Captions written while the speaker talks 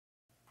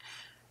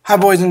Hi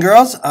boys and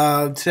girls,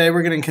 today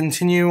we're going to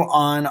continue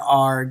on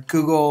our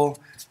Google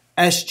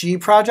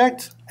SG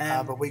project,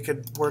 but we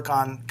could work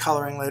on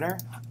coloring later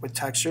with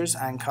textures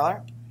and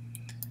color.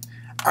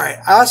 Alright,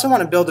 I also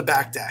want to build a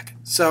back deck,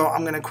 so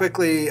I'm going to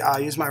quickly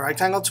use my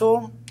rectangle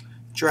tool,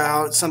 draw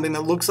out something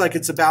that looks like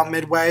it's about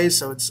midway,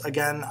 so it's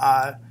again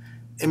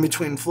in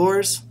between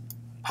floors,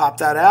 pop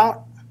that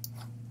out.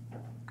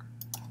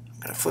 I'm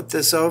going to flip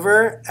this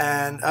over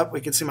and we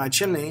can see my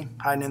chimney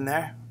hiding in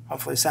there.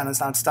 Hopefully Santa's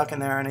not stuck in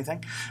there or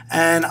anything.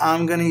 And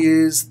I'm going to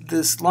use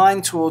this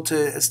line tool to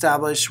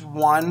establish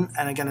one,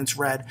 and again it's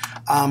red,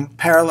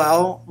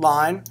 parallel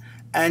line,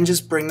 and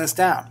just bring this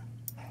down.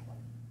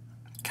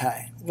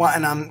 Okay,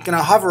 and I'm going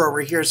to hover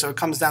over here so it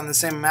comes down the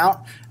same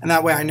amount, and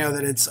that way I know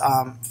that it's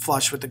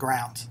flush with the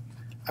ground.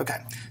 Okay,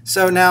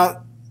 so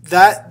now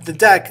that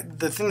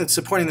the thing that's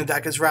supporting the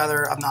deck is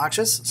rather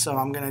obnoxious, so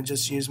I'm going to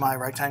just use my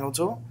rectangle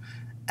tool,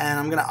 and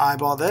I'm going to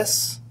eyeball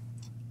this,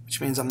 which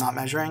means I'm not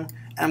measuring.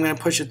 And I'm going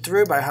to push it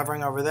through by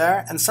hovering over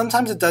there, and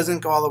sometimes it doesn't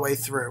go all the way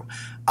through.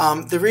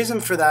 The reason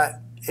for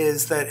that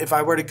is that if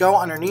I were to go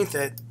underneath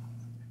it,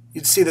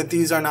 you'd see that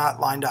these are not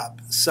lined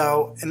up.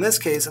 So in this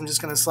case, I'm just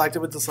going to select it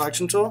with the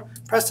selection tool,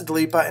 press the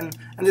delete button,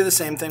 and do the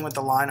same thing with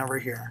the line over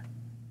here.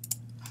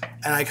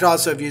 And I could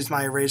also have used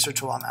my eraser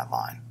tool on that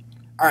line.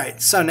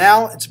 Alright, so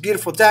now it's a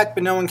beautiful deck,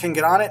 but no one can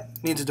get on it.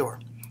 Needs a door.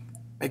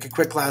 Make a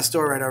quick glass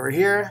door right over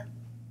here,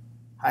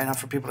 high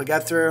enough for people to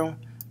get through.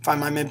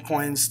 Find my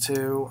midpoints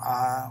to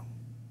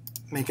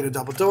make it a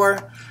double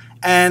door.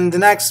 And the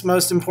next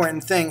most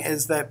important thing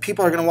is that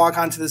people are going to walk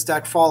onto this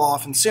deck, fall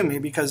off, and sue me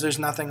because there's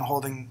nothing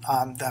holding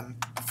them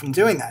from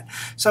doing that.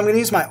 So I'm going to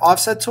use my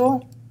offset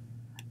tool,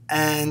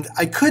 and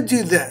I could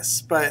do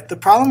this, but the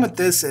problem with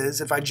this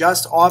is if I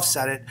just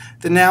offset it,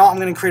 then now I'm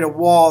going to create a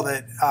wall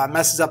that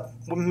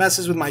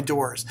messes with my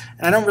doors,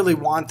 and I don't really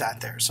want that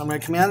there. So I'm going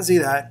to Command Z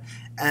that,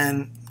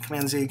 and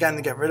Command Z again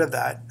to get rid of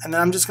that. And then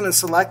I'm just going to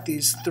select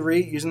these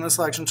three, using the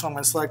selection tool, I'm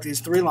going to select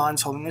these three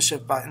lines holding the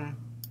shift button.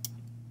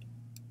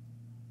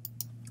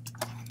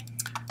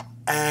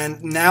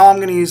 And now I'm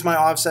going to use my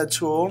offset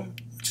tool,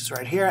 which is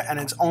right here, and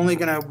it's only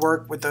going to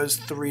work with those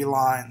three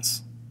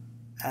lines.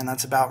 And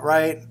that's about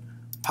right.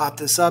 Pop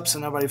this up so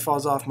nobody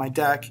falls off my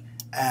deck,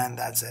 and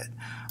that's it.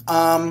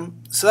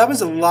 So that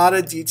was a lot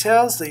of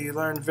details that you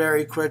learned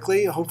very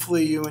quickly.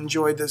 Hopefully you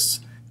enjoyed this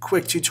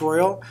quick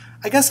tutorial.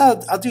 I guess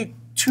I'll do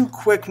two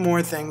quick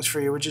more things for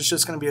you, which is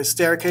just going to be a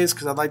staircase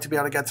because I'd like to be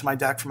able to get to my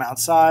deck from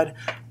outside.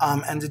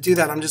 And to do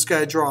that, I'm just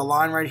going to draw a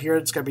line right here.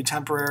 It's going to be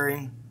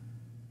temporary.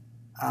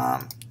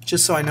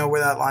 Just so I know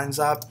where that lines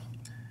up.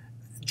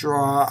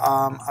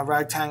 Draw a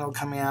rectangle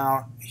coming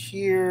out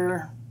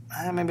here.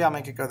 Maybe I'll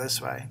make it go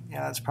this way. Yeah,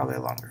 that's probably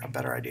a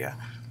better idea.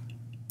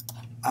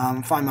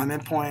 Find my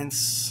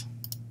midpoints.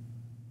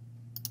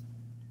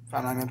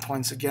 Find my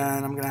midpoints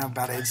again. I'm going to have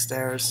about 8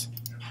 stairs.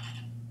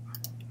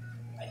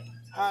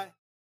 Hi.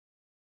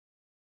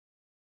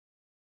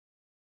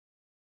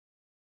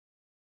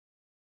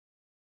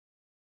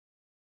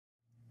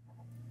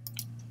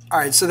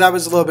 Alright, so that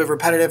was a little bit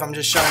repetitive. I'm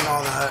just showing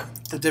all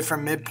the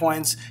different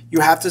midpoints. You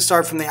have to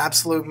start from the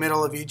absolute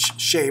middle of each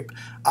shape.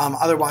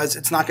 Otherwise,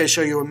 it's not going to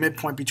show you a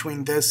midpoint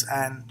between this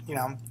and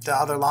the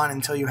other line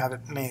until you have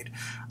it made.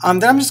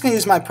 Then I'm just going to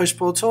use my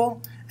push-pull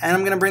tool, and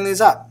I'm going to bring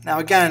these up. Now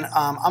again,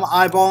 I'm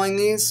eyeballing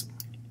these.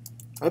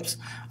 Oops.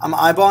 I'm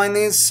eyeballing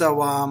these,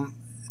 so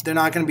they're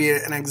not going to be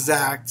an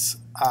exact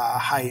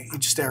height.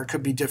 Each stair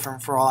could be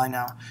different for all I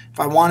know. If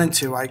I wanted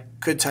to, I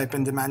could type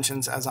in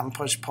dimensions as I'm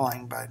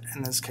push-pulling, but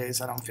in this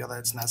case I don't feel that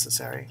it's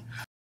necessary.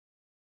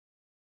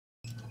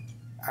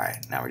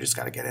 Alright, now we just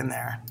got to get in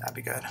there. That'd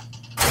be good.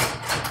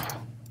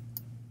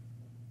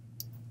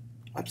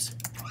 Whoops.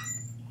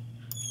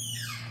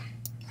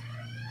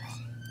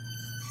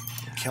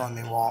 You're killing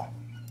me, wall.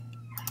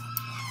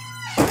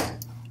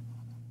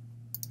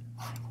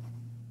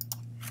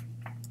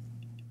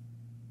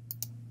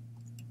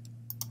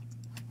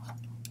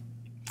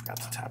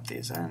 Forgot to tap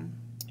these in.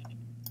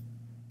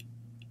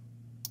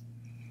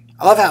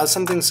 I love how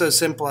something so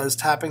simple as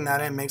tapping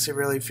that in makes it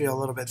really feel a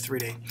little bit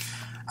 3D.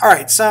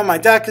 Alright, so my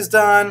deck is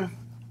done.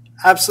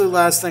 Absolute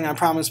last thing, I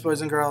promise,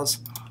 boys and girls,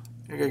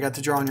 you're going to get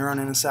to draw on your own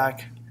in a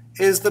sec,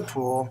 is the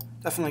pool.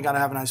 Definitely got to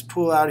have a nice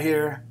pool out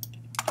here.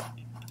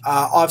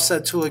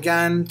 Offset tool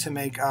again to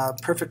make a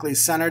perfectly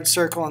centered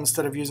circle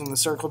instead of using the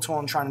circle tool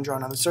and trying to draw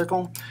another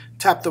circle.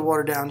 Tap the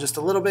water down just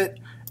a little bit.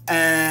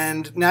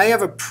 And now you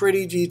have a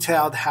pretty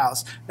detailed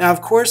house. Now,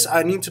 of course,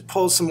 I need to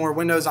pull some more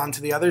windows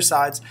onto the other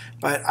sides,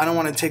 but I don't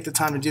want to take the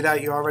time to do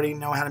that. You already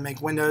know how to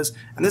make windows.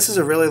 And this is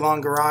a really long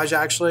garage,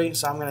 actually,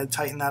 so I'm going to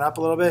tighten that up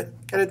a little bit.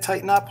 Get it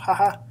tightened up,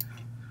 haha.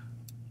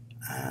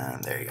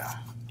 And there you go.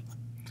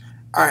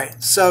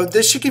 Alright, so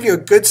this should give you a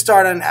good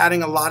start on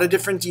adding a lot of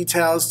different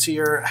details to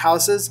your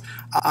houses.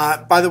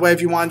 By the way,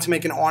 if you wanted to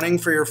make an awning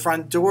for your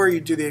front door,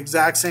 you do the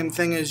exact same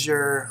thing as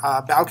your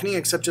balcony,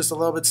 except just a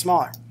little bit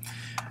smaller.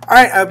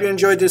 Alright, I hope you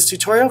enjoyed this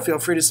tutorial. Feel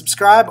free to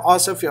subscribe.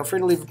 Also, feel free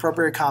to leave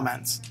appropriate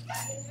comments.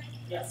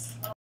 Yes.